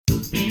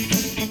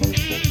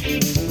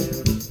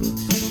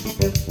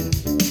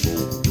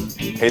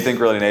Hey, Think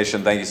Realty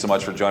Nation, thank you so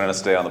much for joining us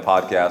today on the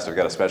podcast. I've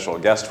got a special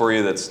guest for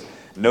you that's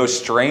no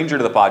stranger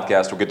to the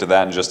podcast. We'll get to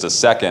that in just a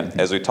second.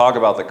 As we talk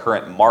about the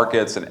current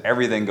markets and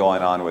everything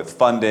going on with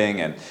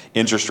funding and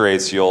interest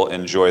rates, you'll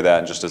enjoy that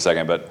in just a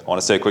second. But I want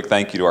to say a quick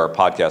thank you to our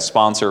podcast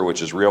sponsor,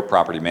 which is Real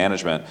Property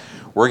Management.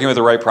 Working with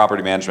the right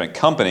property management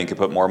company can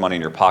put more money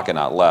in your pocket,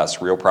 not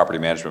less. Real Property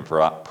Management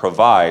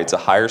provides a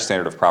higher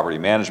standard of property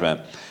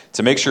management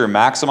to make sure you're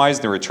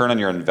maximizing the return on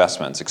your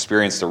investments.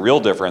 Experience the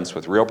real difference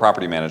with Real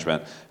Property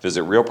Management.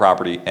 Visit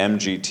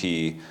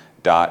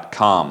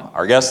realpropertymgt.com.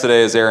 Our guest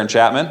today is Aaron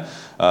Chapman.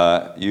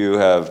 You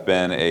have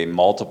been a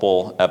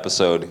multiple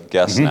episode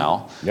guest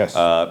now. Yes.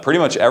 Pretty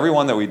much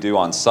everyone that we do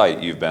on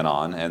site you've been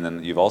on, and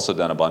then you've also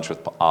done a bunch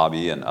with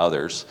Abby and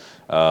others.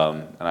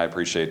 And I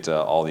appreciate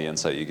all the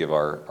insight you give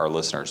our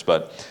listeners.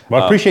 But I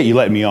appreciate you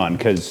letting me on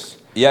because...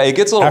 Yeah, it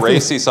gets a little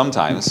racy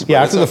sometimes.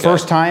 Yeah, after the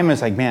first time,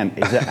 it's like, man,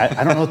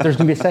 I don't know if there's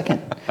going to be a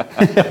second.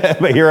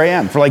 But here I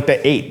am for like the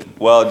 8th.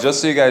 Well,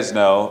 just so you guys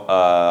know,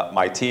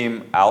 my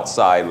team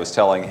outside was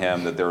telling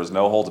him that there was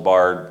no holds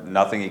barred,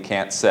 nothing he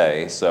can't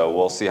say. So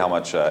we'll see how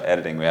much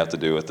editing we have to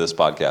do with this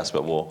podcast,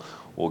 but we'll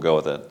go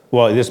with it.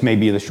 Well, this may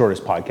be the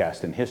shortest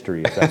podcast in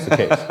history, if that's the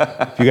case.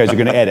 If you guys are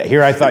going to edit.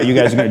 Here I thought you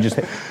guys were going to just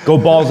go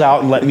balls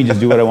out and let me just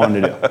do what I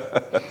wanted to do.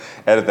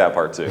 Edit that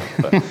part too.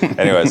 But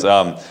anyways,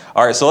 all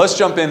right, so let's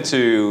jump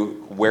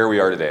into where we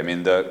are today. I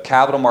mean, the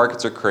capital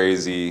markets are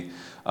crazy.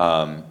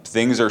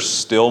 Things are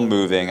still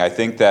moving. I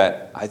think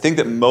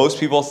that most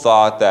people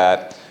thought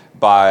that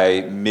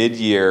by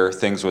mid-year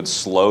things would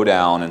slow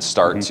down and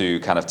start to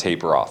kind of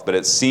taper off. But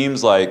it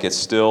seems like it's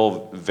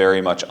still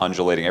very much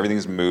undulating.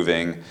 Everything's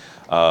moving.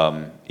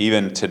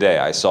 Even today,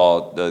 I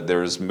saw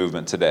there's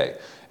movement today.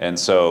 And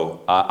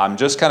so I'm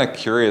just kind of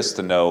curious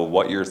to know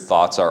what your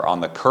thoughts are on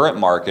the current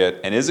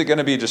market, and is it going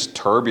to be just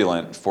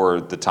turbulent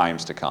for the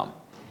times to come?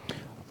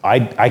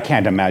 I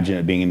can't imagine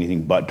it being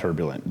anything but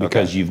turbulent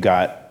because you've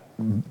got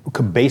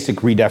basic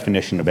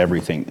redefinition of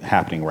everything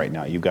happening right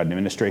now. You've got an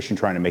administration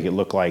trying to make it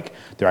look like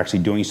they're actually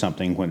doing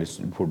something when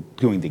we're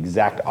doing the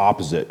exact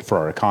opposite for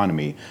our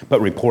economy,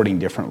 but reporting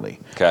differently.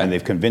 Okay. And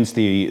they've convinced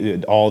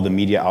all the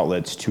media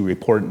outlets to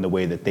report it in the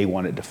way that they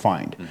want it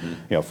defined.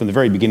 You know, from the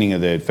very beginning of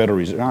the Federal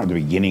Reserve, not the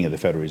beginning of the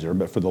Federal Reserve,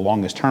 but for the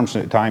longest time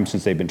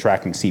since they've been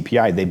tracking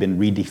CPI, they've been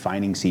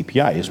redefining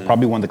CPI. It's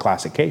probably one of the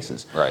classic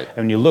cases. Right. And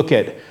when you look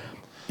at,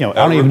 you know, I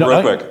don't even know.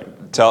 Real quick.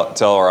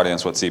 Tell our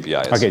audience what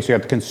CPI is. Okay, so you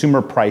have the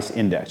Consumer Price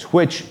Index,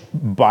 which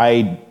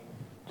by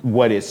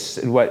what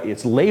it's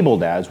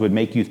labeled as would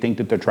make you think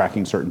that they're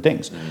tracking certain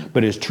things,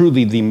 but is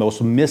truly the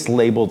most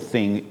mislabeled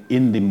thing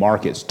in the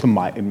markets, in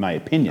my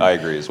opinion. I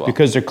agree as well.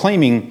 Because they're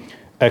claiming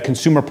a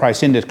Consumer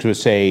Price Index would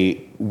say,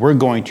 we're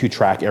going to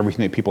track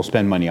everything that people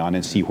spend money on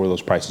and see where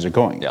those prices are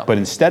going. Yeah. But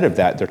instead of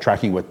that, they're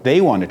tracking what they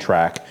want to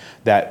track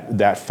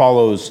that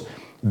follows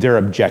their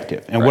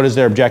objective. And what is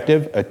their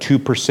objective? A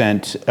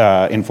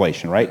 2%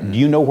 inflation, right? Do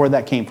you know where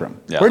that came from?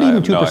 Yeah, where did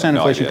even 2%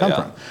 inflation come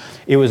from?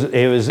 It was,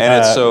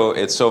 and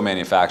it's so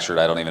manufactured.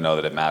 I don't even know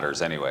that it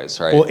matters, anyways,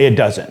 right? Well, it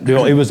doesn't.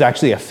 It was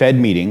actually a Fed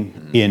meeting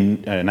in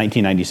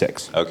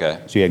 1996. Okay.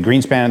 So you had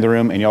Greenspan in the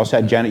room, and you also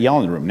had Janet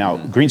Yellen in the room. Now,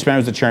 Greenspan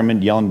was the chairman.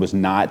 Yellen was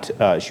not.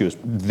 She was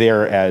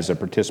there as a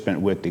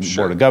participant with the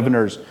Board of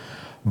Governors.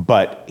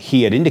 But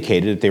he had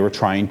indicated that they were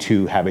trying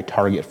to have a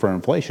target for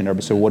inflation.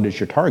 Everybody said, what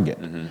is your target?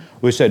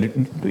 We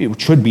said,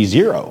 it should be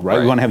zero, right?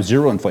 We want to have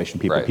zero inflation,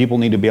 people. Right. People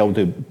need to be able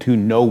to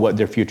know what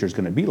their future is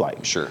going to be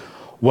like. Sure.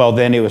 Well,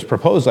 then it was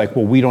proposed like,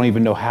 well, we don't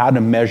even know how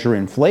to measure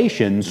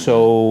inflation.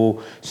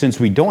 So since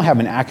we don't have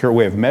an accurate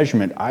way of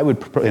measurement, I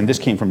would, and this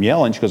came from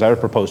Yellen, she goes, I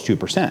would propose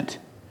 2%.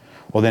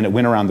 Well, then it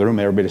went around the room.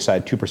 Everybody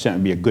decided 2%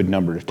 would be a good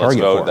number to target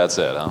for. That's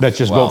it. Huh? Let's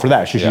just vote for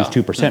that. Just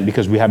use 2%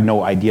 because we have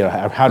no idea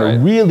how to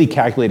really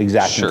calculate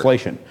exact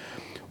inflation.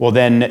 Well,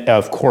 then,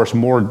 of course,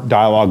 more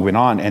dialogue went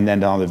on. And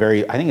then on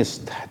the I think it's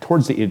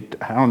towards I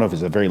don't know if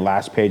it's the very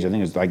last page. I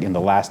think it's like in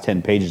the last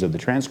 10 pages of the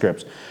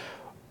transcripts.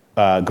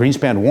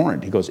 Greenspan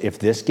warned. He goes, if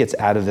this gets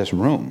out of this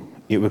room,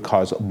 it would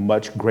cause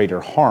much greater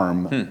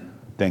harm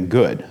than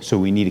good. So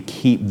we need to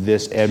keep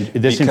this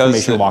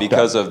information locked up.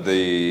 Because of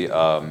the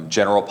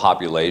general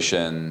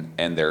population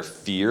and their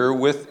fear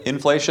with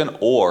inflation,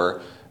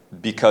 or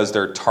because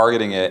they're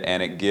targeting it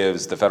and it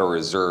gives the Federal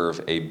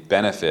Reserve a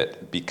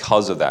benefit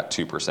because of that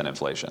 2%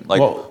 inflation? Like,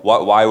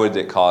 why would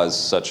it cause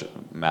such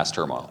mass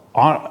turmoil?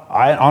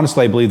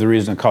 I believe the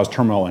reason it caused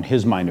turmoil, in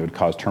his mind it would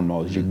cause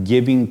turmoil, is you're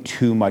giving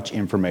too much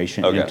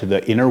information into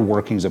the inner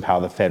workings of how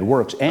the Fed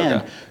works.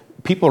 And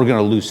people are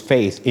going to lose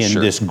faith in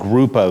this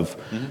group of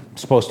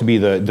supposed to be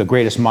the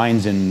greatest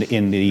minds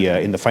in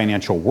the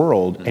financial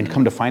world, and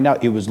come to find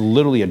out it was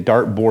literally a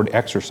dartboard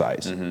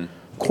exercise.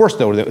 Of course,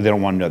 though, they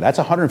don't want to know. That's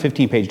a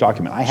 115-page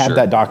document. I have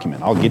that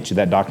document. I'll get you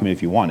that document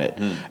if you want it.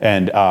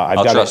 And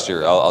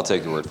I'll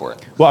take your word for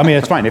it. Well, I mean,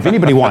 it's fine. If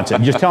anybody wants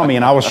it, just tell me,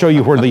 and I will show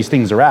you where these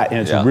things are at. And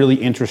it's really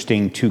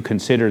interesting to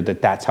consider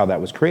that that's how that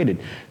was created.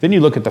 Then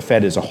you look at the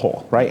Fed as a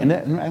whole, right? And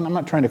I'm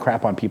not trying to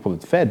crap on people at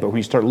the Fed, but when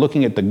you start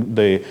looking at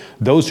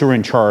those who are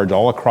in charge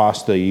all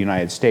across the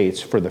United States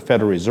for the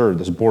Federal Reserve,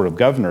 this Board of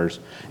Governors,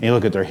 and you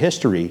look at their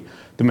history,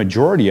 the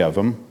majority of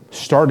them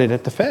started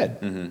at the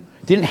Fed.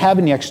 Didn't have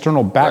any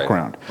external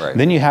background. Right.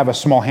 Then you have a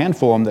small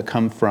handful of them that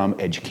come from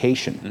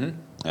education.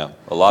 Yeah,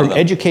 a lot from of them.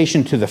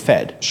 Education to the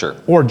Fed. Sure.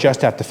 Or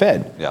just at the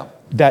Fed. Yeah.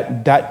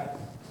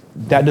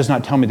 That does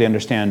not tell me they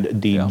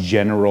understand the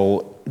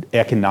general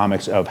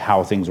economics of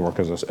how things work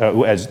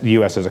as the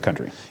U.S. as a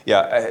country.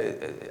 Yeah,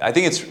 I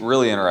think it's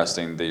really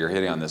interesting that you're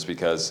hitting on this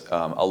because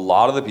a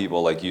lot of the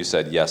people, like you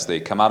said, yes, they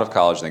come out of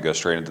college and they go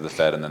straight into the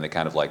Fed and then they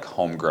kind of like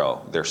home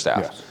grow their staff.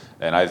 Yes.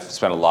 And I've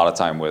spent a lot of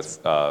time with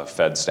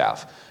Fed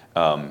staff.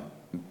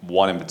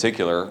 One in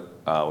particular,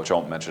 which I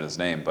won't mention his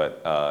name,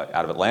 but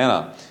out of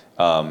Atlanta,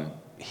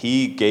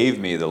 he gave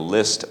me the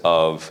list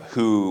of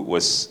who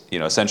was,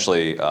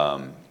 essentially,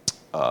 who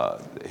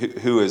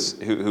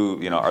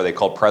are they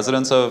called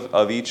presidents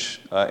of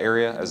each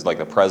area as like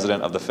the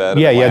president of the Fed?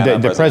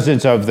 The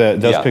presidents of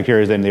those particular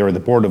areas, then they were the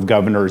board of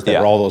governors that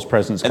were all those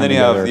presidents. And then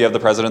you have the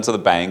presidents of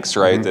the banks,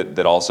 right,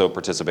 that also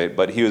participate.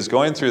 But he was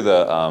going through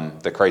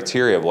the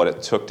criteria of what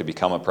it took to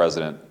become a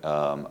president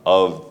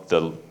of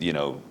the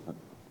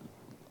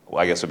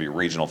I guess it would be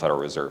regional Federal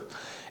Reserve.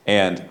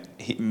 And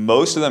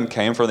most of them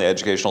came from the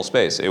educational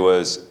space. It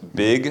was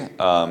big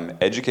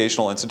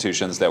educational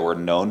institutions that were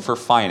known for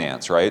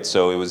finance, right?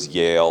 So it was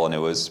Yale and it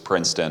was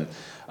Princeton.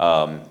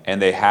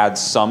 And they had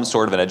some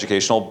sort of an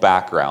educational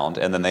background,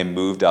 and then they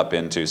moved up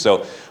into.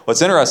 So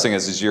what's interesting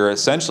is you're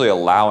essentially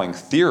allowing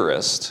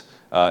theorists,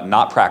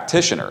 not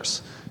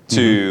practitioners,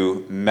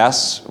 to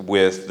mess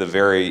with the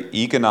very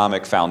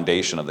economic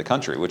foundation of the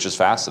country, which is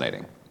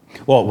fascinating.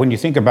 Well, when you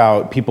think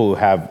about people who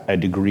have a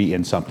degree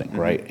in something,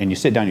 right, and you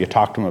sit down and you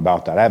talk to them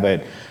about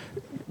that.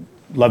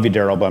 Love you,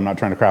 Daryl, but I'm not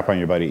trying to crap on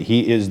your buddy.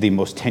 He is the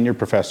most tenured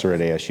professor at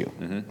ASU,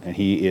 and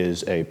he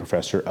is a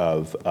professor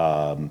of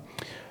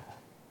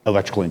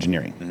electrical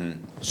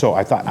engineering. So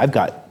I thought, I've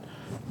got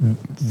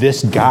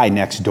this guy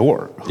next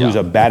door who's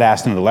a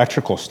badass in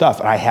electrical stuff.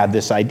 I had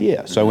this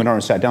idea. So I went over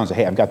and sat down and said,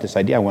 hey, I've got this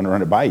idea. I want to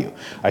run it by you.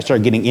 I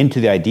started getting into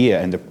the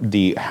idea and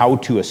the how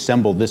to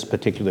assemble this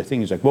particular thing.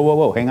 He's like,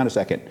 whoa, hang on a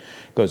second.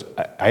 He goes,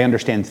 I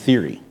understand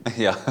theory.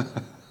 Yeah.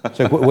 It's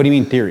like, what do you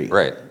mean theory?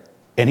 Right.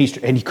 And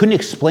he couldn't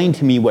explain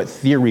to me what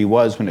theory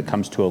was when it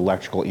comes to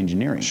electrical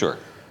engineering. Sure.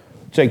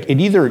 It's like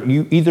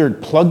you either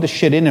plug the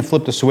shit in and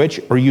flip the switch,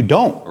 or you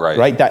don't.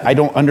 Right. That I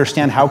don't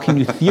understand. How can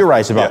you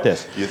theorize about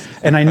this?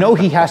 And I know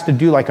he has to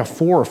do like a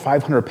 400 or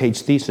 500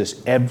 page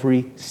thesis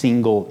every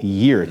single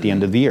year at the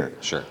end of the year.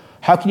 Sure.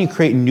 How can you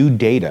create new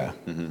data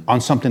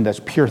on something that's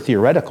pure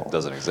theoretical?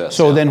 Doesn't exist.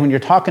 So then when you're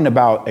talking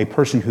about a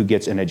person who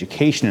gets an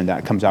education and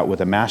that comes out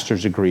with a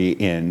master's degree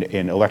in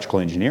electrical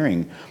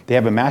engineering, they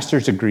have a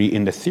master's degree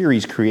in the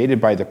theories created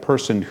by the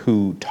person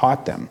who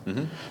taught them.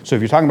 So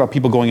if you're talking about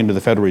people going into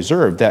the Federal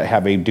Reserve that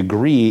have a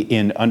degree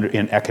in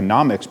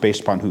economics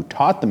based upon who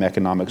taught them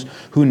economics,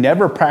 who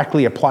never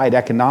practically applied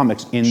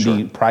economics in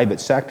the private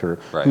sector,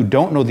 who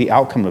don't know the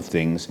outcome of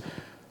things,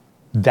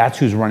 that's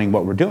who's running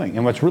what we're doing.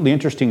 And what's really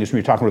interesting is when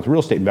you're talking with real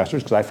estate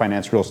investors, because I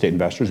finance real estate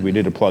investors, we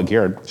did a plug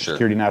here,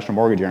 Security National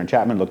Mortgage, Aaron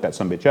Chapman, look that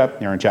sumbitch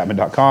up,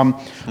 aaronchapman.com.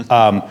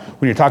 When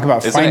you're talking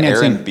about financing... Isn't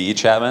it Aaron B.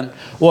 Chapman?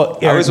 Well,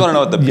 I always want to know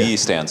what the B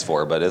stands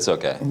for, but it's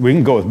okay. We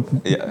can go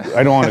with,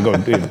 I don't want to go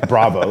with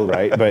Bravo,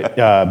 right? But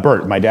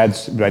Bert, my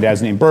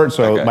dad's named Bert,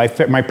 so my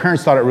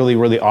parents thought it really,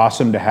 really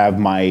awesome to have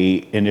my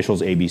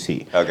initials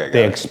ABC. Okay,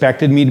 they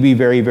expected me to be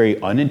very,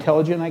 very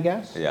unintelligent, I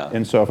guess. Yeah.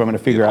 And so if I'm going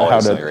to figure out how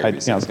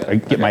to I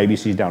get my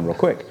ABCs down real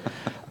quick.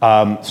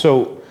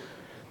 So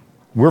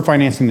we're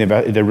financing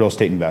the real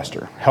estate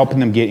investor, helping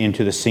them get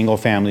into the single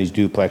families,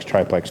 duplex,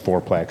 triplex,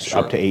 fourplex,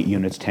 up to 8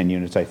 units, 10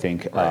 units, I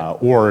think,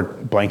 or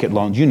blanket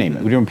loans, you name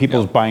it. We're doing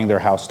people's buying their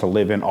house to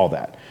live in, all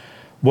that.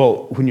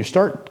 Well, when you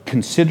start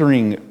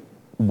considering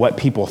what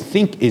people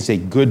think is a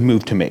good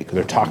move to make,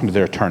 they're talking to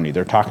their attorney,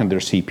 they're talking to their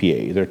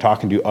CPA, they're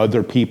talking to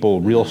other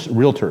people,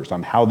 realtors,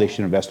 on how they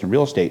should invest in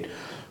real estate.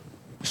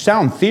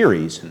 Sound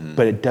theories,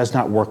 but it does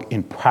not work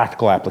in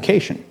practical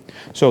application.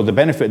 So the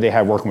benefit they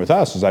have working with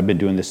us is I've been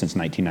doing this since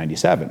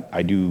 1997.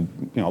 I do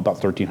about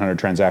 1,300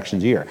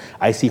 transactions a year.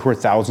 I see where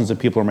thousands of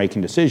people are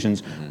making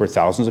decisions, where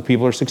thousands of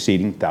people are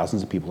succeeding,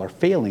 thousands of people are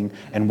failing,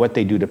 and what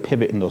they do to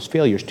pivot in those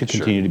failures to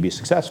continue to be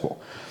successful.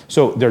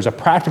 So there's a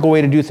practical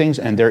way to do things,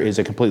 and there is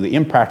a completely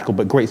impractical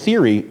but great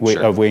theory way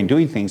of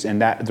doing things.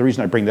 And that the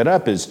reason I bring that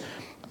up is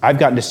I've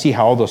gotten to see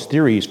how all those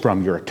theories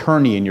from your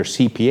attorney and your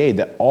CPA,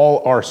 that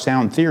all are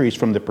sound theories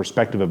from the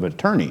perspective of an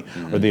attorney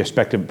or the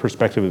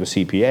perspective of a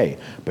CPA,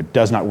 but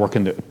does not work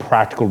in the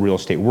practical real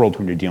estate world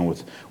when you're dealing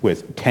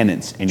with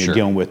tenants and you're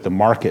dealing with the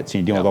markets and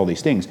you're dealing with all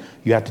these things.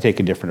 You have to take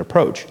a different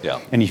approach.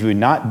 And if you've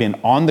not been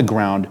on the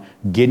ground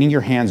getting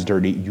your hands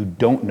dirty, you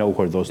don't know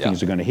where those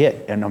things are going to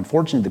hit. And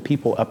unfortunately, the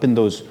people up in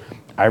those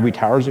ivory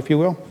towers, if you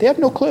will, they have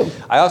no clue.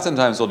 I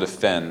oftentimes will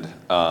defend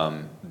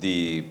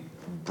the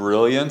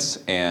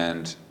brilliance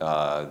and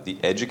the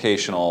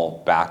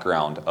educational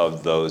background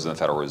of those in the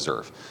Federal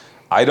Reserve.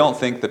 I don't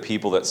think the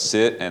people that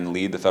sit and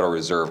lead the Federal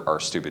Reserve are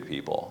stupid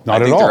people. Not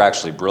I think at all. they're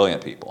actually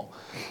brilliant people.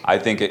 I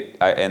think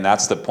and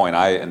that's the point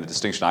and the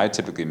distinction I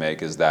typically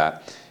make is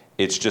that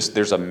it's just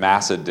there's a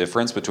massive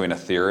difference between a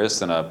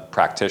theorist and a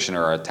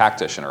practitioner or a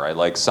tactician, right?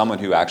 Like someone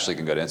who actually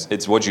can go to,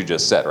 it's what you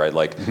just said, right?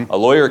 Like a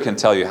lawyer can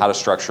tell you how to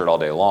structure it all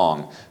day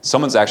long.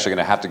 Someone's actually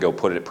going to have to go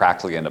put it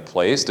practically into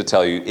place to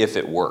tell you if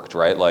it worked,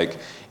 right? Like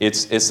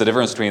it's the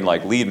difference between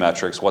like lead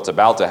metrics, what's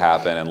about to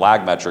happen, and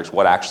lag metrics,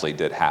 what actually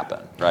did happen,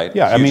 right?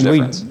 Yeah, Huge I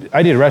mean, difference.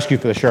 I did rescue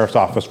for the sheriff's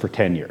office for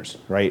 10 years,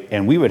 right?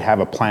 And we would have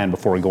a plan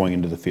before going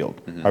into the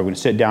field. I would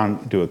sit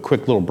down, do a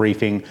quick little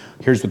briefing.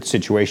 Here's what the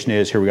situation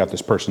is. Here we got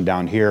this person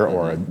down here,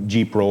 or a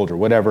Jeep rolled or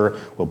whatever.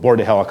 We'll board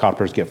the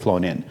helicopters, get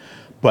flown in.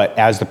 But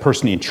as the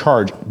person in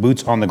charge,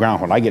 boots on the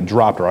ground, when I get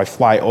dropped or I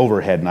fly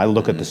overhead and I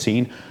look at the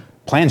scene,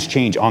 plans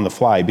change on the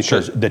fly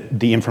because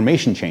the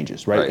information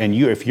changes, right? And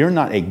if you're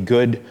not a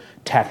good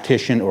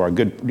tactician or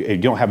you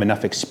don't have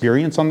enough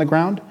experience on the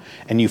ground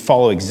and you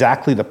follow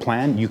exactly the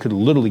plan, you could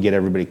literally get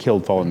everybody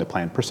killed following the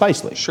plan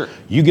precisely.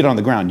 You get on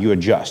the ground, you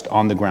adjust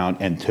on the ground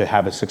and to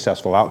have a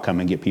successful outcome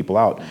and get people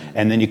out.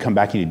 And then you come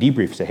back and you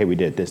debrief and say, hey, we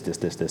did this.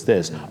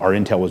 Our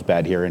intel was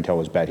bad here,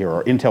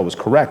 our intel was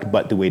correct,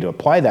 but the way to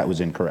apply that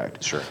was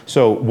incorrect.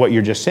 So what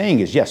you're just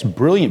saying is, yes,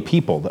 brilliant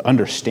people that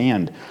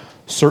understand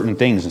certain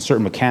things and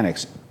certain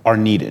mechanics are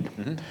needed.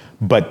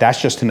 But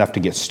that's just enough to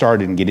get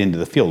started and get into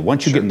the field.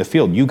 Once you get in the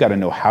field, you got to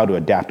know how to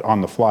adapt on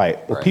the fly,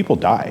 or people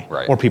die,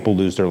 or people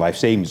lose their life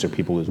savings, or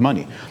people lose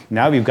money.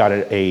 Now we've got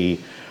an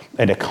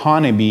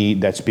economy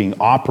that's being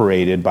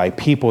operated by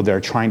people that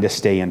are trying to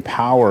stay in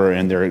power,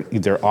 and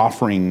they're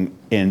offering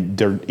and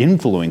they're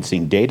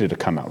influencing data to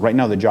come out. Right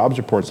now, the jobs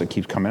reports that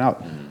keeps coming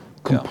out,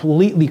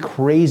 completely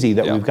crazy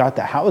that we've got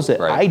the house that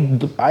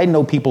I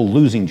know people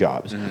losing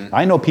jobs.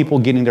 I know people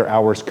getting their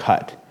hours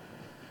cut.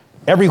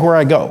 Everywhere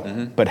I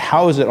go. But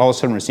how is it all of a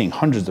sudden we're seeing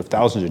hundreds of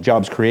thousands of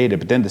jobs created,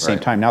 but then at the same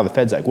time now the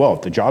Fed's like, well,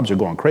 if the jobs are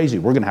going crazy,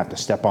 we're going to have to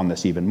step on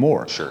this even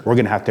more. We're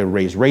going to have to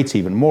raise rates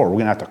even more. We're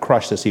going to have to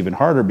crush this even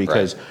harder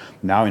because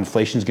now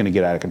inflation's going to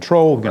get out of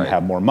control. We're going to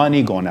have more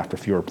money going after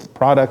fewer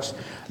products.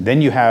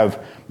 Then you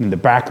have in the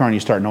background, you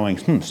start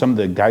knowing some of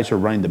the guys who are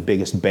running the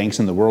biggest banks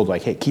in the world,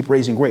 like, hey, keep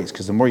raising rates,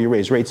 because the more you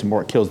raise rates, the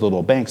more it kills the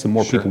little banks, the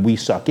more people we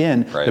suck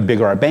in, the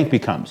bigger our bank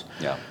becomes.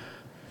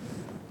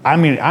 I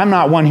mean, I'm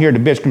not one here to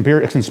bitch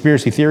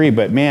conspiracy theory,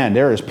 but man,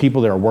 there is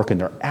people that are working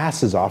their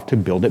asses off to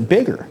build it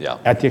bigger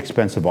at the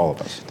expense of all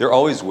of us. There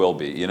always will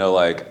be. You know,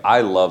 like,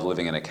 I love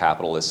living in a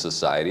capitalist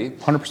society.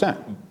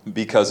 100%.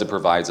 Because it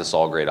provides us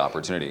all great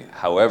opportunity.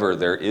 However,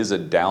 there is a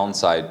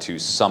downside to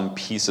some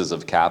pieces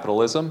of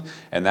capitalism,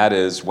 and that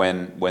is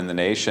when the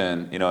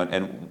nation, you know,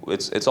 and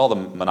it's all the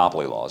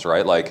monopoly laws,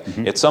 right? Like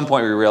at some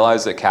point we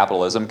realize that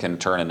capitalism can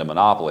turn into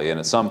monopoly, and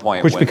at some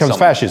point which becomes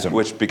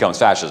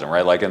fascism,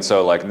 right? Like, and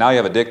so like now you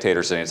have a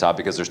dictator sitting at the top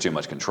because there's too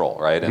much control,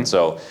 right? And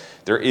so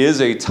there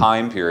is a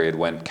time period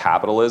when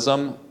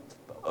capitalism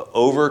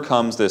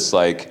overcomes this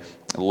like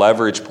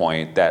leverage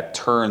point that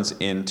turns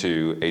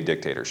into a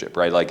dictatorship,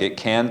 right? Like it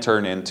can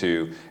turn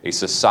into a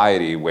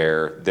society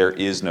where there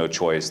is no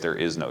choice, there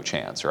is no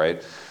chance,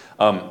 right?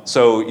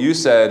 So you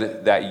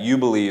said that you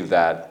believe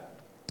that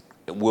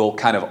we'll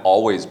kind of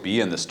always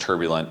be in this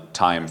turbulent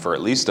time for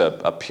at least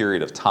a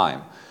period of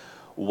time.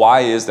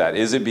 Why is that?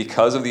 Is it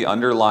because of the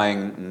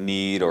underlying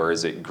need, or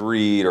is it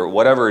greed, or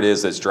whatever it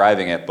is that's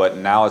driving it, but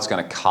now it's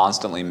going to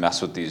constantly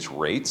mess with these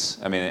rates?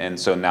 I mean, and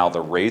so now the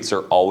rates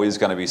are always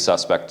going to be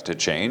suspect to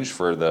change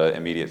for the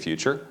immediate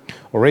future?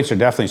 Well, rates are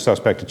definitely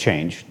suspect to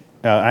change.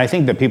 And I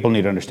think that people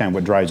need to understand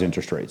what drives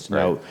interest rates.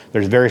 Now,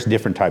 there's various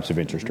different types of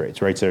interest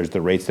rates, right? So there's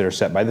the rates that are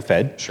set by the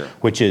Fed,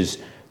 which is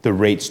the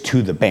rates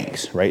to the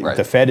banks, right?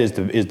 The Fed is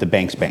the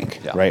bank's bank,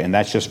 right? And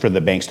that's just for the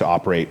banks to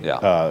operate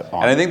on.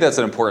 And I think that's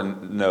an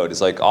important note.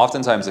 Is like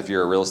oftentimes if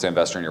you're a real estate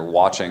investor and you're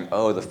watching,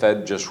 oh, the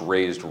Fed just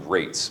raised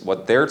rates.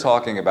 What they're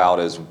talking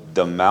about is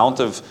the amount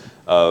of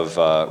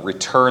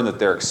return that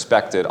they're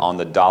expected on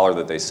the dollar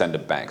that they send to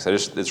banks.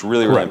 It's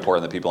really, really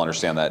important that people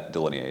understand that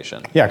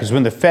delineation. Yeah, because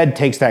when the Fed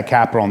takes that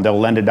capital and they'll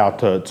lend it out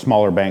to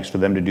smaller banks for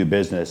them to do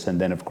business,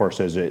 and then of course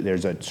there's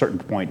a certain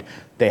point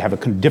they have a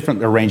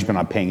different arrangement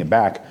on paying it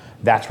back.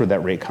 That's where that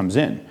rate comes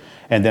in.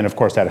 And then of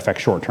course that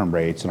affects short-term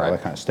rates and all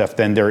that kind of stuff.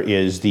 Then there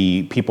is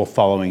the people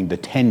following the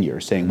 10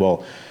 years saying,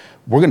 well,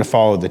 we're going to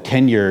follow the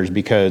 10 years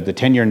because the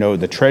 10-year note,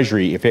 the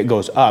Treasury, if it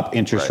goes up,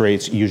 interest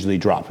rates usually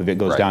drop. If it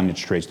goes down,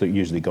 interest rates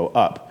usually go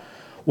up.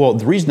 Well,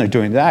 the reason they're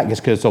doing that is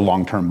because it's a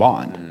long-term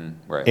bond.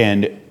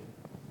 And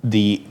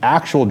the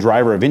actual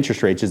driver of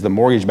interest rates is the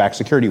mortgage-backed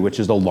security, which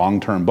is the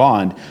long-term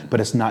bond,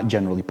 but it's not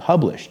generally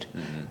published.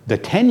 The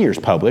 10 years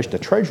published, the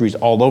Treasury's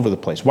all over the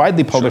place,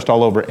 widely published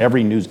all over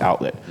every news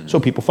outlet. So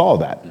people follow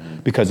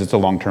that because it's a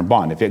long-term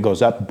bond. If it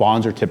goes up,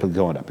 bonds are typically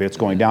going up. If it's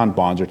going down,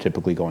 bonds are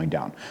typically going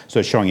down. So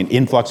it's showing an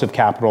influx of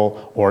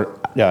capital, or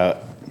I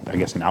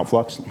guess an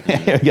outflux.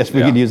 I guess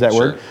we could use that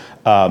word.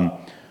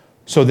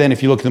 So then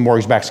if you look at the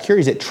mortgage-backed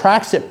securities, it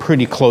tracks it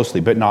pretty closely,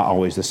 but not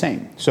always the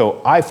same.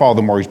 So I follow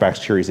the mortgage-backed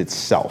securities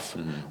itself.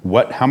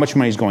 How much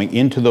money is going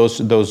into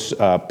those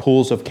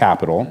pools of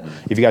capital.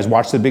 If you guys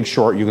watch The Big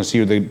Short, you can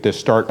see the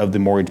start of the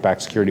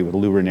mortgage-backed security with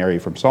Lou Ranieri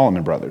from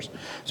Solomon Brothers.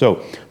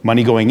 So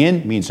money going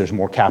in means there's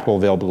more capital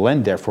available to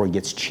lend, therefore it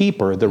gets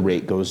cheaper, the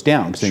rate goes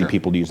down, because then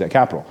people use that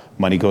capital.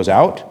 Money goes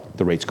out,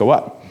 the rates go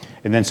up.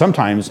 And then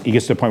sometimes it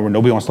gets to the point where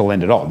nobody wants to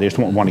lend at all. They just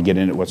don't want to get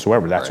in it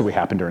whatsoever. That's what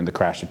happened during the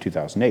crash of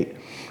 2008.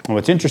 And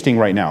what's interesting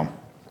right now,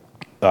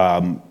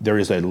 there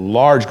is a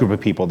large group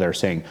of people that are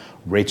saying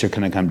rates are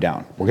going to come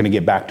down. We're going to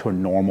get back to a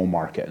normal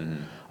market.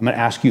 I'm going to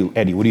ask you,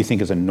 Eddie, what do you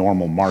think is a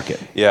normal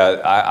market?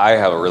 Yeah, I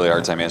have a really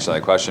hard time answering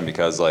that question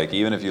because, like,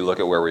 even if you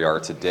look at where we are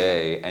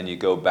today and you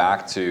go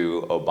back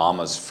to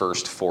Obama's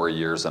first 4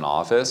 years in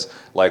office,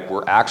 like,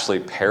 we're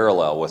actually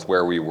parallel with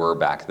where we were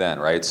back then,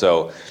 right?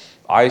 So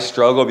I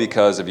struggle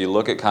because if you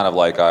look at kind of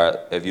like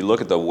if you look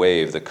at the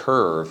wave, the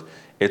curve,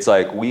 it's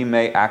like we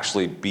may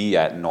actually be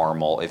at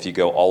normal if you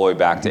go all the way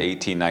back to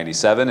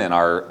 1897 and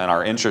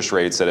our interest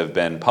rates that have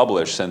been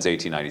published since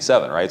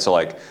 1897, right? So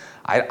like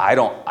I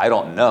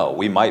don't know.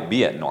 We might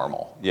be at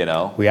normal, you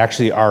know? We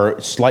actually are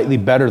slightly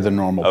better than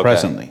normal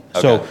presently.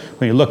 So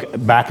when you look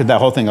back at that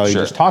whole thing I was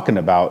just talking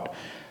about,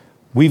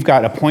 we've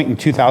got a point in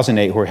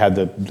 2008 where we had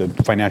the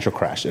financial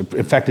crash. It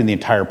affected the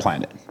entire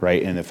planet,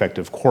 right? And it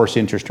affected, of course,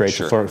 interest rates,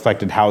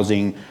 affected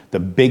housing, the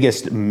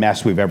biggest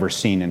mess we've ever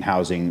seen in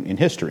housing in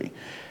history.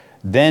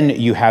 Then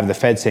you have the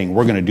Fed saying,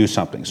 we're going to do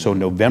something. So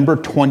November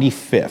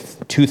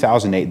 25th,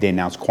 2008, they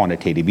announced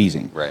quantitative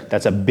easing. Right.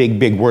 That's a big,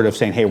 big word of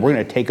saying, hey, we're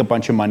going to take a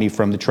bunch of money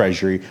from the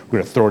Treasury, we're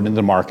going to throw it into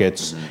the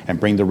markets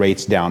and bring the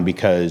rates down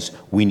because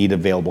we need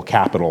available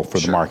capital for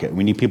the market.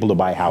 We need people to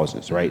buy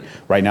houses, right?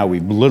 Right now,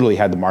 we've literally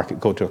had the market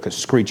go to a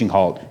screeching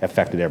halt,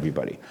 affected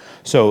everybody.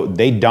 So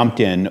they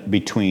dumped in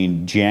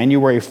between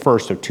January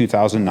 1st of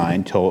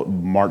 2009 till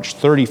March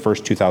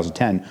 31st,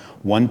 2010,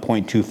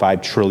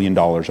 $1.25 trillion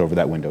over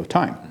that window of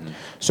time.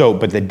 So,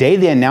 but the day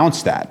they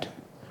announced that,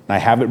 and I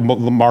have it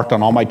marked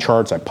on all my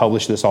charts, I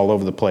published this all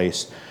over the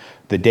place,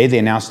 the day they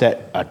announced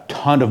that, a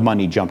ton of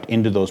money jumped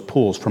into those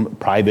pools from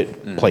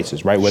private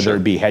places, right? Whether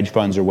it be hedge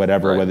funds or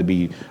whatever, whether it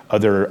be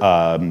other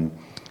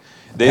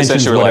they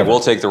essentially were like, we'll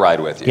take the ride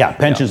with you. Yeah,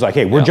 pensions like,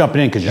 hey, we're jumping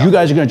in because you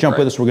guys are going to jump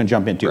with us, we're going to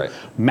jump in too.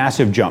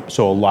 Massive jump,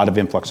 so a lot of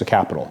influx of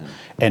capital.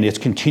 And it's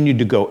continued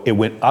to go, it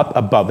went up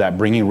above that,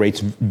 bringing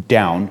rates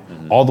down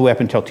all the way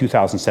up until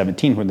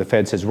 2017 when the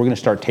Fed says we're going to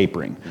start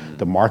tapering.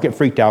 The market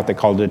freaked out, they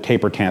called it a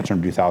taper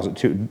tantrum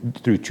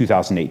through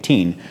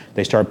 2018.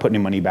 They started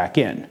putting money back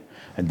in.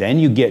 And then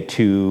you get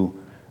to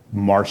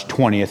March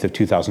 20th of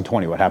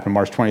 2020. What happened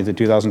March 20th of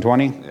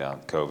 2020? Yeah,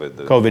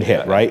 COVID. COVID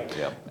hit, right?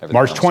 Yeah,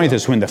 March 20th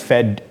is when the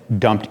Fed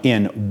dumped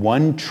in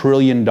 $1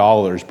 trillion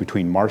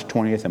between March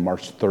 20th and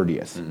March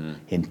 30th.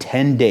 In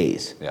 10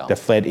 days, the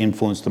Fed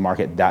influenced the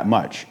market that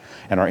much.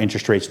 And our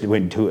interest rates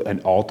went to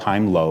an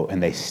all-time low,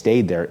 and they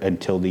stayed there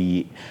until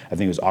I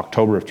think it was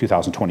October of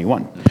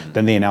 2021.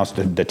 Then they announced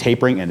the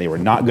tapering, and they were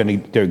not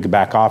going to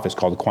back off. It's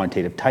called the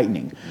quantitative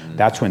tightening.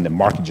 That's when the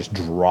market just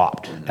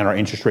dropped, and our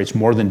interest rates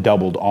more than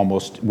doubled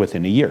almost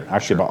within a year.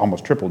 Actually,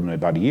 almost tripled in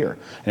about a year.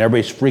 And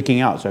everybody's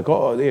freaking out. It's like,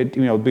 oh,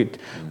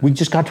 we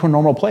just got to a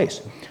normal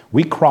place.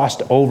 We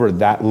crossed over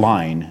that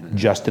line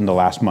just in the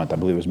last month. I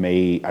believe it was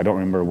May, I don't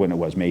remember when it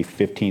was, May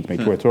 15th, May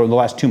 24th, the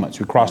last 2 months.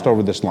 We crossed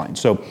over this line.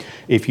 So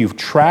if you've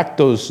tracked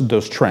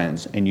those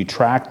trends and you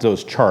track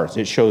those charts,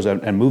 it shows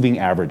a moving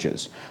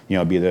averages. You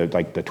know, it'd be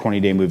the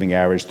 20-day moving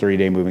average,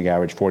 30-day moving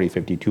average, 40,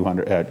 50,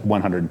 200,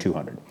 100, and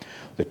 200.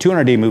 The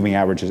 200-day moving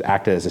average is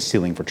acted as a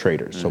ceiling for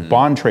traders. So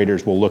bond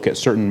traders will look at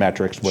certain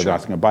metrics, whether they're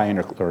going to buy in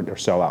or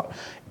sell out.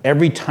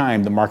 Every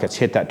time the markets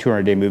hit that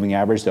 200-day moving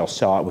average, they'll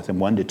sell out within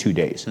 1 to 2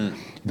 days.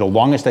 The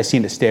longest I've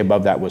seen it stay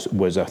above that was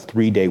a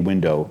 3-day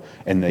window,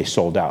 and they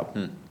sold out.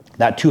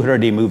 That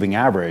 200-day moving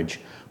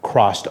average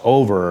crossed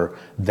over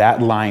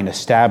that line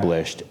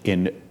established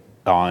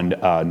on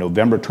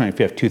November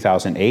 25th,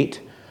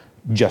 2008,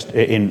 just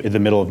in the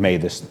middle of May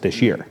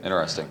this year.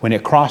 Interesting. When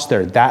it crossed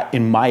there, that,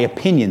 in my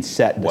opinion,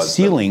 set the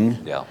ceiling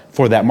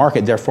for that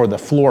market, therefore the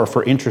floor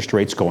for interest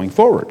rates going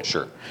forward.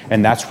 Sure.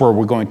 And that's where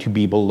we're going to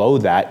be below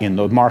that in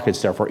those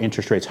markets, therefore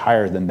interest rates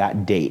higher than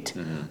that date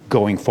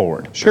going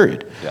forward,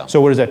 period. Yeah. So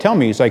what does that tell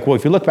me? It's like, well,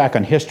 if you look back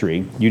on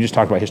history, you just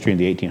talked about history in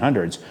the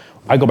 1800s,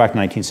 I go back to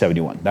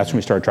 1971. That's when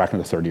we started tracking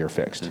the 30-year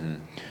fixed.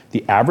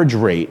 The average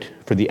rate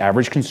for the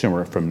average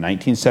consumer from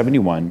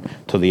 1971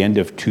 till the end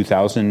of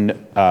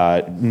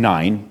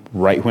 2009,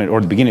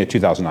 or the beginning of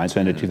 2009, so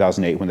end of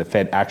 2008, when the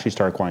Fed actually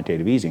started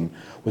quantitative easing,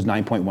 was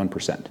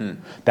 9.1%.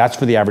 That's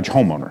for the average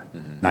homeowner,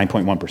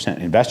 9.1%.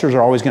 Investors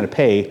are always going to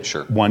pay 1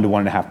 to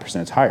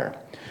 1.5% higher.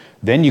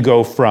 Then you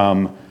go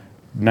from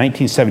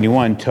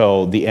 1971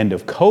 till the end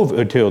of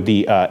COVID, till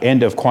the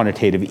end of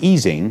quantitative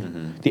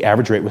easing, the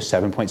average rate was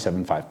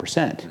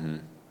 7.75%.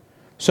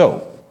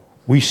 So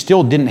we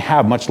still didn't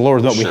have much lower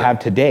than what we have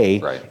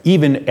today,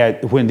 even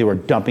when they were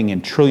dumping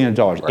in $1 trillion,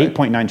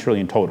 $8.9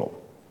 trillion total.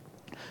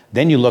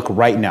 Then you look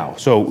right now.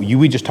 So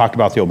we just talked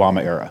about the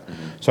Obama era.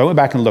 So I went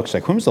back and looked,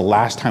 like, when was the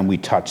last time we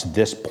touched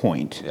this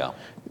point? Yeah.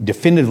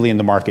 Definitively in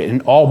the market,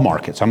 in all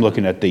markets. I'm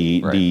looking at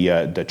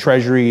the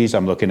treasuries,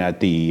 I'm looking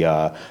at the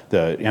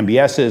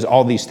MBSs,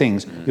 all these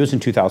things. It was in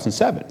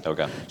 2007.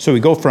 Okay. So we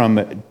go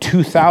from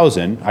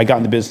 2000, I got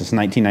in the business in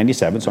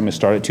 1997, so I'm going to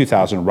start at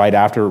 2000, right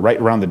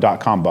around the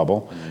dot-com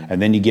bubble,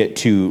 and then you get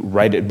to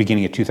right at the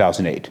beginning of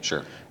 2008.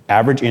 Sure.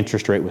 Average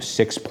interest rate was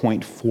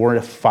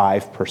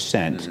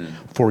 6.45%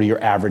 for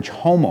your average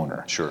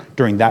homeowner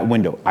during that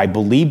window. I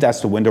believe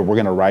that's the window we're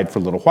going to ride for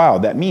a little while.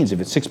 That means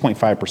if it's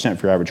 6.5%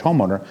 for your average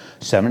homeowner,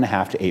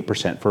 7.5 to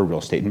 8% for a real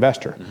estate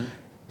investor.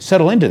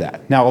 Settle into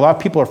that. Now, a lot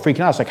of people are freaking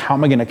out. It's like, how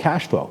am I going to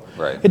cash flow?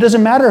 Right. It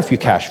doesn't matter if you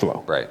cash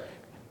flow. Right.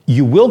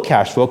 You will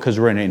cash flow because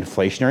we're in an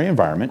inflationary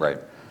environment. Right.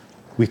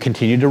 We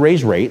continue to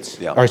raise rates,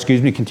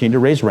 continue to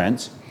raise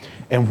rents.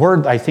 And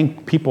where I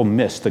think people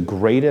miss the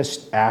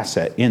greatest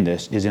asset in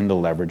this is in the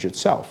leverage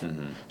itself.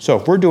 So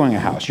if we're doing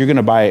a house, you're going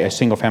to buy a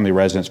single family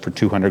residence for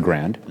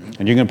 $200,000,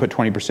 and you're going to put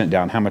 20%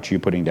 down. How much are you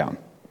putting down?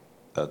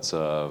 That's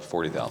 $40,000.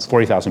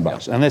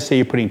 $40,000. And let's say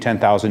you're putting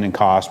 $10,000 in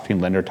costs between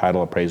lender,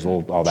 title,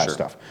 appraisal, all that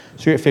stuff.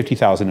 So you're at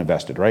 $50,000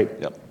 invested, right?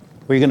 Yep. Well,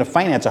 you're going to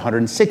finance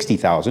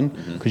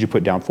 $160,000 because you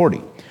put down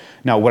 $40,000.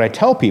 Now, what I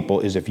tell people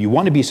is if you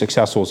want to be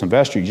successful as an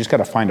investor, you just got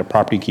to find a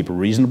property, keep it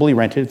reasonably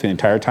rented for the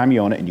entire time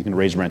you own it, and you can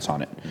raise rents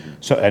on it.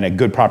 So, and a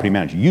good property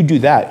manager. You do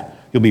that,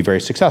 you'll be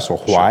very successful.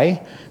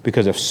 Why?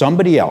 Because if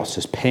somebody else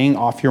is paying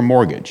off your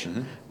mortgage,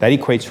 that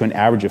equates to an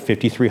average of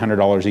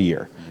 $5,300 a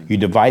year. You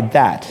divide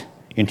that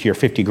into your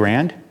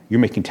 $50,000, you're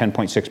making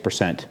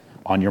 10.6%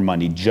 on your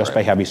money just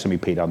by having somebody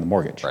pay down the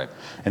mortgage.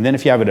 And then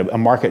if you have a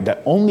market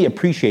that only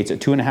appreciates at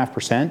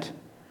 2.5%,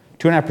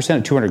 2.5%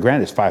 of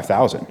 $200,000 is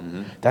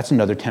 $5,000. That's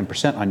another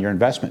 10% on your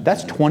investment.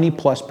 That's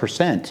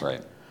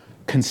 20+%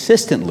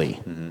 consistently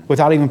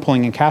without even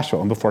pulling in cash flow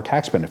and before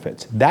tax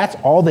benefits. That's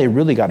all they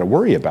really got to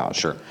worry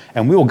about.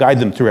 And we will guide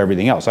them through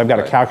everything else. I've got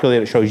a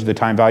calculator that shows you the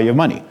time value of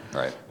money.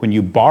 When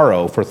you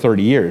borrow for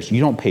 30 years,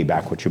 you don't pay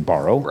back what you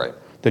borrow.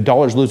 The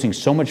dollar's losing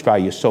so much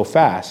value so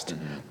fast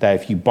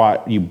that if you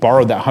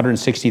borrowed that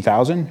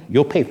 $160,000,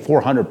 you'll pay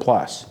 $400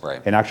 plus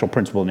in actual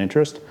principal and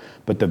interest.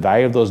 But the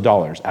value of those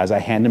dollars, as I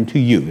hand them to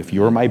you, if you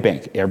were my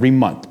bank, every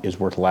month is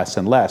worth less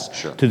and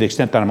less to the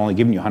extent that I'm only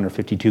giving you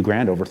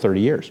 $152,000 over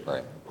 30 years.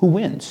 Who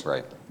wins?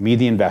 Me,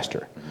 the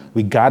investor.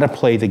 We got to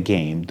play the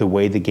game the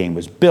way the game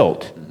was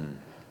built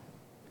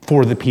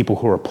for the people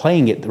who are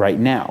playing it right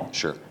now.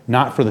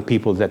 Not for the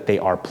people that they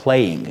are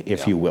playing,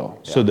 if you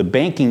will. So the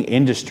banking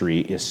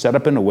industry is set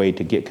up in a way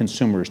to get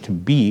consumers to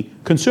be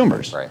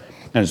consumers.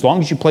 And as long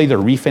as you play the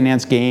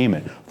refinance game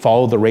and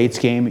follow the rates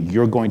game,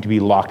 you're going to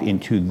be locked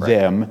into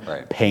them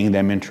paying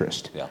them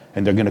interest.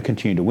 And they're going to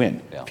continue to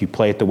win. If you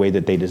play it the way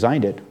that they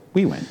designed it,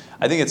 we win.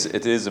 I think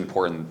it is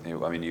important.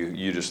 I mean,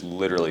 you just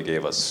literally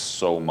gave us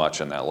so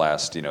much in that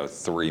last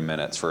 3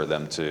 minutes for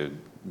them to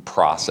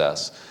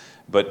process.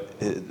 But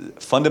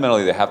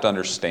fundamentally, they have to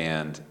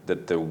understand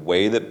that the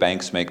way that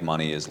banks make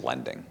money is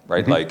lending,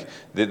 right? Like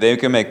they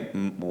can make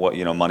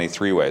money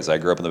 3 ways. I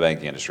grew up in the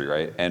banking industry,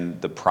 right?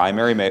 And the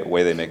primary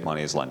way they make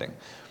money is lending.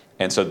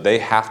 And so they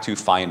have to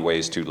find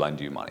ways to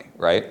lend you money,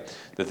 right?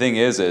 The thing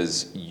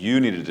is you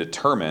need to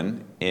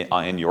determine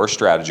in your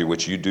strategy,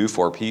 which you do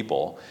for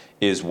people,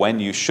 is when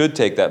you should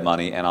take that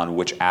money and on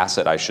which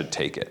asset I should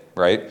take it,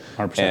 right?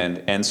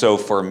 100%. And so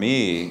for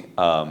me,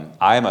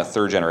 I am a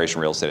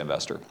third-generation real estate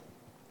investor.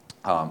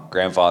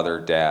 Grandfather,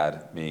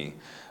 dad, me,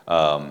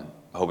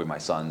 hoping my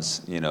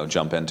sons,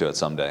 jump into it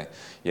someday,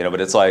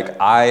 but it's like,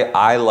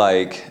 I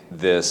like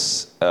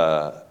this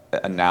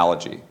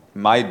analogy.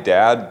 My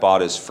dad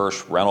bought his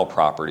first rental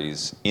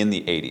properties in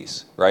the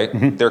 80s, right?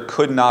 There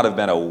could not have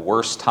been a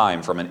worse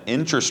time from an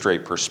interest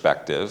rate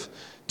perspective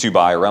to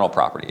buy a rental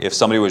property if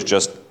somebody was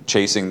just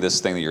chasing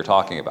this thing that you're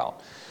talking about.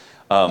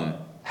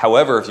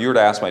 However, if you were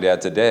to ask my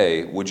dad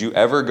today, would you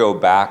ever go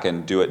back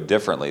and do it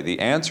differently? The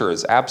answer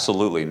is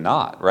absolutely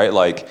not, right?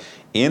 Like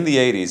in the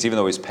 80s, even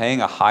though he's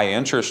paying a high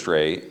interest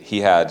rate, he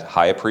had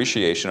high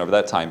appreciation over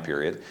that time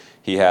period.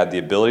 He had the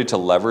ability to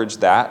leverage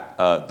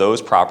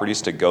those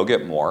properties to go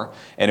get more.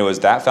 And it was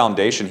that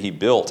foundation he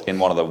built in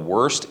one of the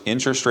worst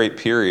interest rate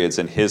periods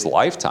in his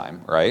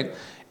lifetime, right?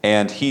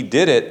 And he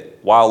did it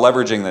while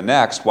leveraging the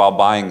next, while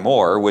buying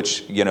more,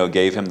 which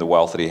gave him the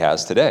wealth that he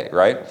has today,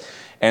 right?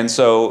 And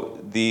so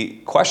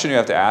the question you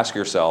have to ask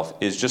yourself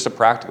is just a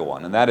practical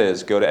one, and that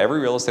is go to every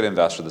real estate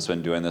investor that's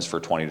been doing this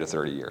for 20 to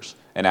 30 years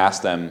and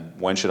ask them,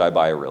 when should I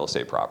buy a real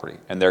estate property?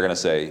 And they're going to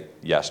say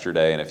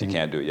yesterday, and if you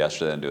can't do it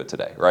yesterday, then do it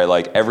today, right?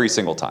 Like every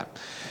single time.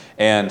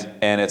 And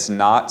it's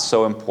not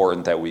so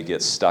important that we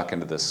get stuck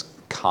into this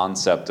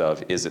concept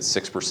of is it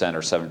 6%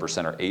 or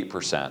 7% or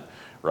 8%,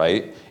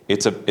 right?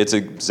 It's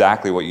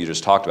exactly what you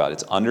just talked about.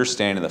 It's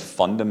understanding the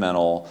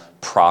fundamental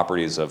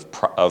properties of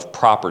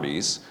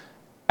properties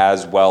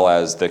as well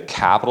as the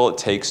capital it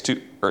takes to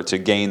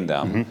gain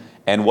them,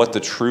 and what the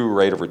true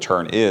rate of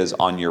return is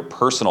on your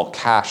personal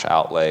cash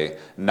outlay,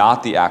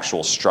 not the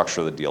actual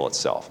structure of the deal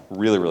itself.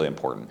 Really, really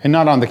important. And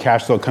not on the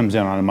cash flow comes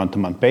in on a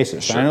month-to-month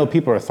basis. Sure. And I know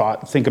people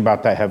think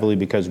about that heavily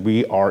because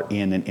we are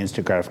in an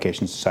instant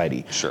gratification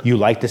society. Sure. You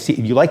like to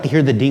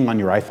hear the ding on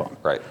your iPhone.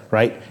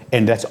 Right?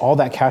 And that's all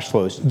that cash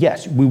flow is.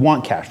 Yes, we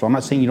want cash flow. I'm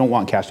not saying you don't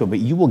want cash flow, but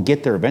you will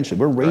get there eventually.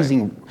 We're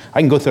raising,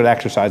 I can go through that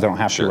exercise, I don't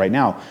have to right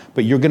now,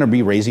 but you're going to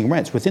be raising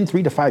rents. Within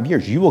 3 to 5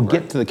 years, you will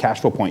get to the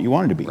cash flow point you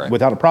wanted to be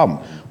without a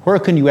problem. Where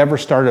can you ever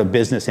start a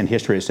business in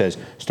history that says,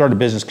 start a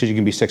business because you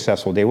can be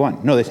successful day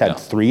one? No, they've had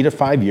 3 to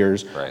 5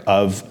 years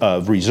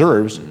of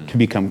reserves to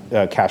become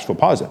cash flow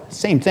positive.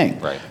 Same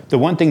thing. The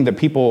one thing that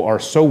people are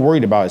so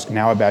worried about is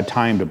now a bad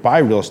time to buy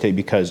real estate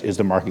because is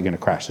the market going to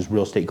crash? Is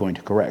real estate going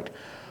to correct?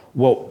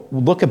 Well,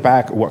 look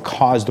back at what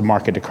caused the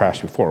market to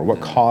crash before.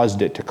 What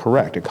caused it to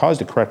correct? It caused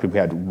it to correct. We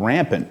had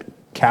rampant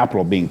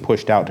capital being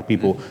pushed out to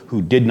people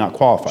who did not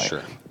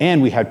qualify.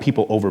 And we had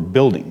people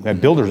overbuilding. We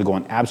had builders are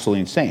going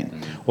absolutely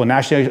insane. Well,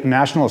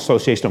 National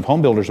Association of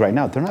Home Builders right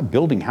now, they're not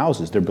building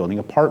houses, they're building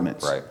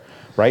apartments.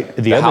 Right?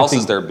 The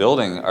houses they're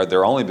building,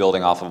 they're only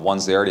building off of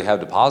ones they already have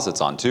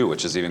deposits on too,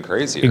 which is even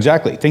crazier.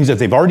 Exactly. Things that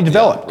they've already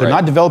developed. They're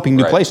not developing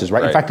new places,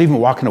 right? In fact, they're even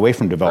walking away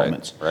from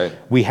developments.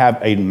 We have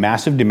a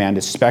massive demand.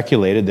 It's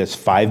speculated that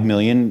 5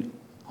 million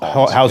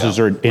houses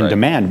are in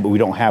demand, but we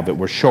don't have it.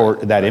 We're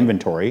short that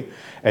inventory.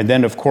 And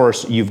then, of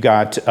course, you've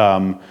got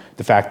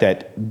the fact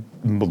that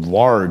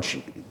large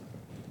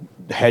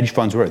hedge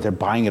funds, they're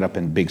buying it up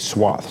in big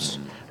swaths,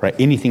 right?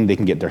 Anything they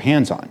can get their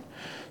hands on.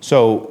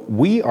 So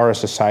we are a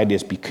society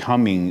that's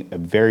becoming a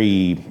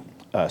very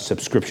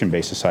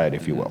subscription-based society,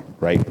 if you will,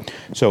 right?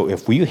 So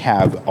if we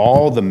have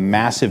all the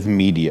massive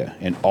media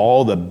and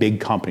all the big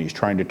companies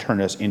trying to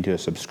turn us into a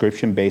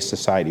subscription-based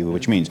society,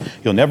 which means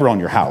you'll never own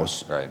your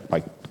house,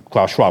 like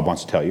Klaus Schwab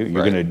wants to tell you,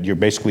 you're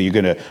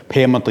gonna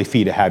pay a monthly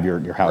fee to have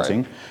your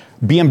housing.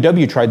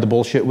 BMW tried the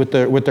bullshit with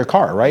their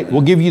car, right? We'll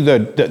give you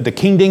the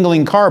king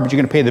dingling car, but you're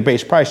going to pay the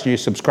base price. So you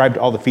subscribe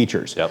to all the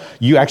features.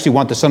 You actually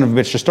want the son of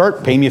a bitch to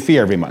start, pay me a fee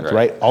every month,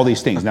 right? All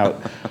these things. Now,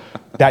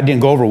 that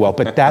didn't go over well,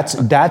 but that's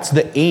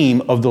the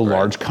aim of the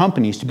large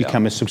companies to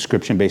become a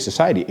subscription-based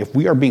society. If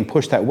we are being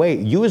pushed that way,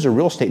 you as a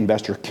real estate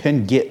investor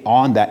can get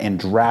on that and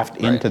draft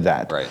into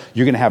that.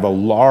 You're going to have a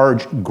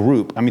large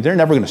group. I mean, they're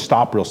never going to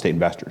stop real estate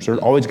investors. There's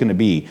always going to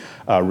be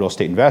real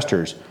estate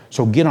investors.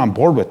 So get on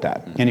board with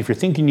that. And if you're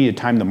thinking you need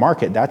to time the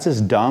market, that's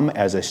as dumb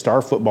as a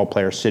star football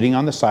player sitting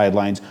on the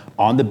sidelines,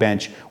 on the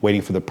bench,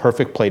 waiting for the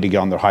perfect play to get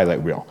on their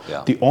highlight reel.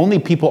 The only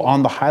people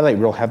on the highlight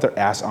reel have their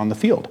ass on the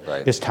field.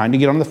 It's time to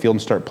get on the field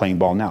and start playing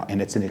ball now.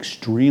 And it's an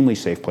extremely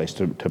safe place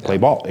to play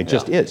ball. It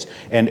just is.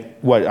 And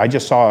what I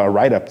just saw a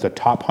write-up, the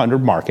top 100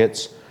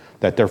 markets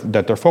that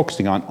they're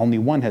focusing on, only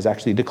one has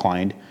actually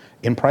declined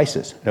in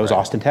prices. That was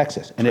Austin,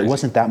 Texas. And it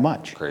wasn't that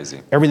much.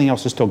 Everything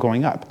else is still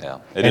going up.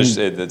 It's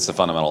the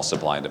fundamental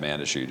supply and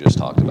demand issue you just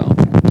talked about.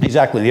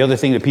 Exactly. The other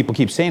thing that people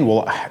keep saying,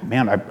 well,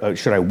 man,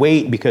 should I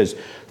wait because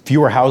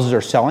fewer houses are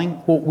selling?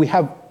 Well, we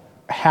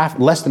have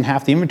less than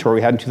half the inventory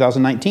we had in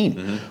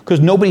 2019 because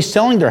nobody's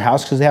selling their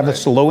house because they have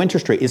this low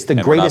interest rate. It's the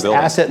greatest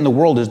asset in the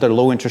world is their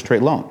low interest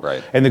rate loan.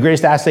 And the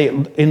greatest asset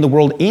in the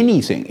world, in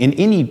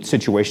any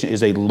situation,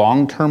 is a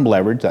long-term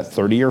leverage, that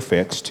 30-year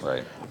fixed,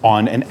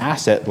 on an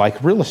asset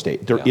like real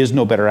estate. There is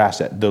no better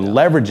asset. The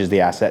leverage is the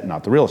asset,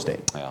 not the real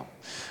estate.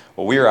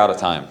 Well, we are out of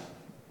time.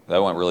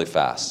 That went really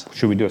fast.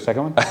 Should we do a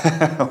second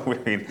one? We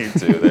need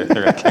to. They're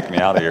going to kick me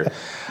out of here.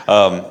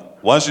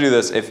 Why don't you do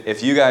this?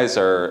 If you guys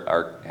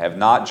have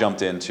not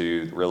jumped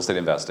into real estate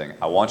investing,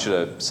 I want you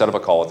to set up a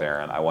call with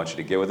Aaron. I want you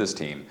to get with his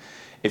team.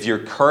 If you're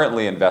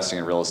currently investing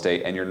in real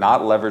estate and you're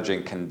not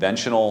leveraging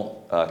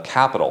conventional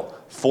capital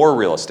for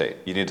real estate,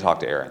 you need to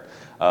talk to Aaron.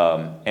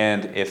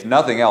 And if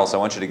nothing else, I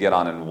want you to get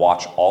on and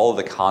watch all of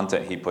the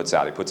content he puts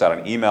out. He puts out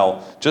an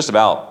email just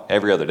about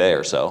every other day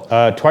or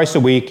so. Twice a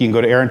week. You can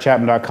go to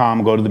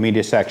aaronchapman.com, go to the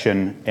media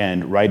section,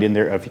 and right in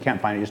there, if you can't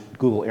find it, just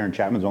Google Aaron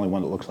Chapman. There's only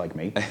one that looks like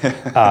me.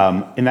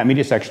 In that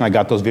media section, I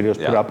got those videos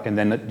put up, and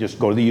then just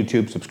go to the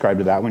YouTube, subscribe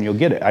to that one, you'll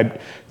get it. I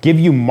give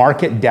you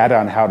market data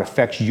on how it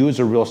affects you as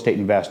a real estate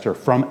investor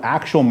from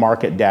actual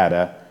market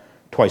data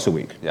twice a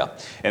week.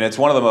 And it's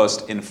one of the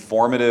most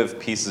informative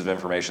pieces of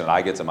information that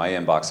I get to my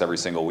inbox every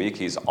single week.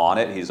 He's on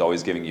it. He's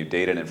always giving you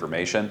data and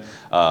information.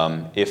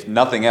 If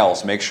nothing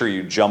else, make sure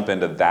you jump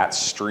into that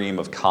stream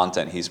of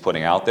content he's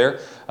putting out there.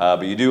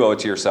 But you do owe it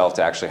to yourself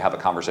to actually have a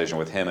conversation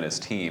with him and his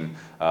team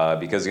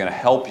because he's going to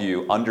help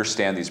you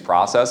understand these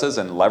processes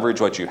and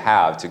leverage what you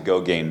have to go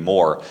gain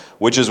more,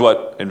 which is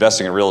what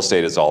investing in real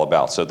estate is all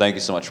about. So thank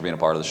you so much for being a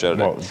part of the show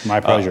today. Well,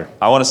 my pleasure.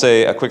 I want to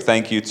say a quick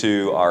thank you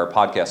to our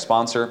podcast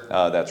sponsor,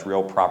 that's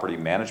Real Property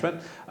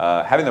Management.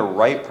 Having the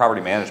right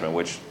property management,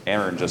 which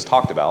Aaron just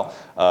talked about,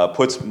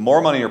 puts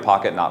more money in your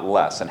pocket, not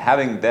less. And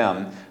having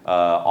them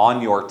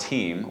on your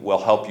team will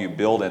help you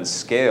build and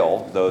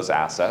scale those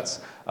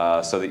assets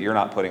so that you're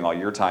not putting all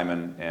your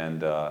time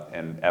and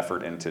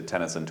effort into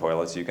tenants and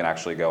toilets. You can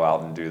actually go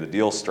out and do the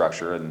deal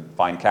structure and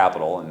find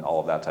capital and all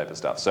of that type of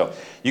stuff. So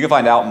you can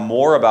find out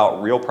more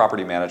about real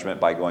property management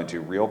by going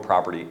to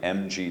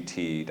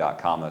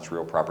realpropertymgt.com. That's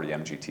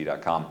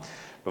realpropertymgt.com.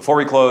 Before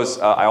we close,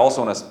 I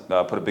also want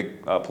to put a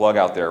big plug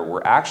out there.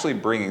 We're actually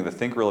bringing the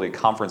Think Realty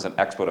Conference and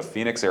Expo to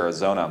Phoenix,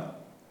 Arizona,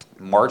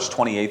 March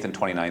 28th and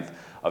 29th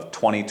of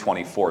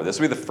 2024. This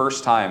will be the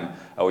first time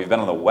we've been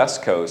on the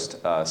West Coast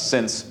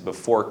since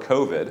before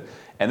COVID,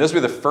 and this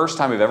will be the first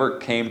time we've ever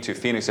came to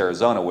Phoenix,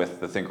 Arizona with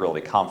the Think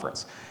Realty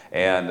Conference.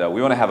 And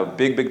we want to have a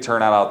big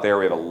turnout out there.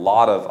 We have a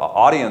lot of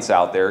audience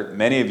out there.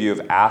 Many of you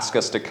have asked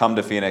us to come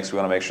to Phoenix. We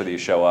want to make sure that you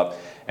show up.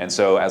 And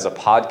so as a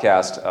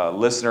podcast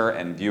listener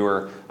and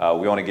viewer,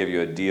 we want to give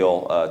you a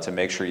deal to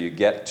make sure you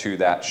get to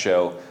that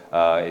show.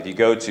 If you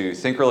go to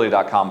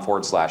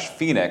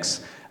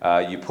thinkrealty.com/Phoenix,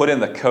 you put in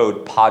the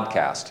code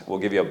podcast. We'll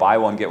give you a buy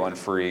one, get one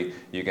free.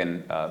 You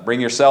can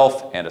bring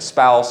yourself and a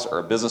spouse or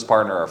a business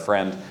partner or a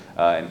friend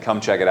and come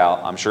check it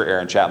out. I'm sure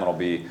Aaron Chapman will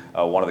be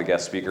one of the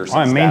guest speakers.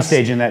 I'm main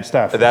staging that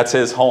stuff. That's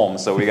his home,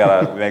 so we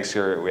got to make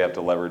sure we have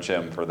to leverage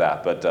him for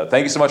that. But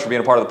thank you so much for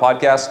being a part of the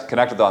podcast.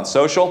 Connect with us on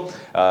social.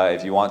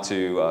 If you want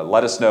to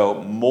let us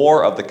know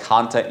more of the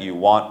content you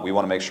want, we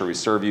want to make sure we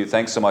serve you.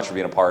 Thanks so much for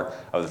being a part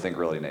of the Think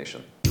Realty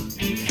Nation.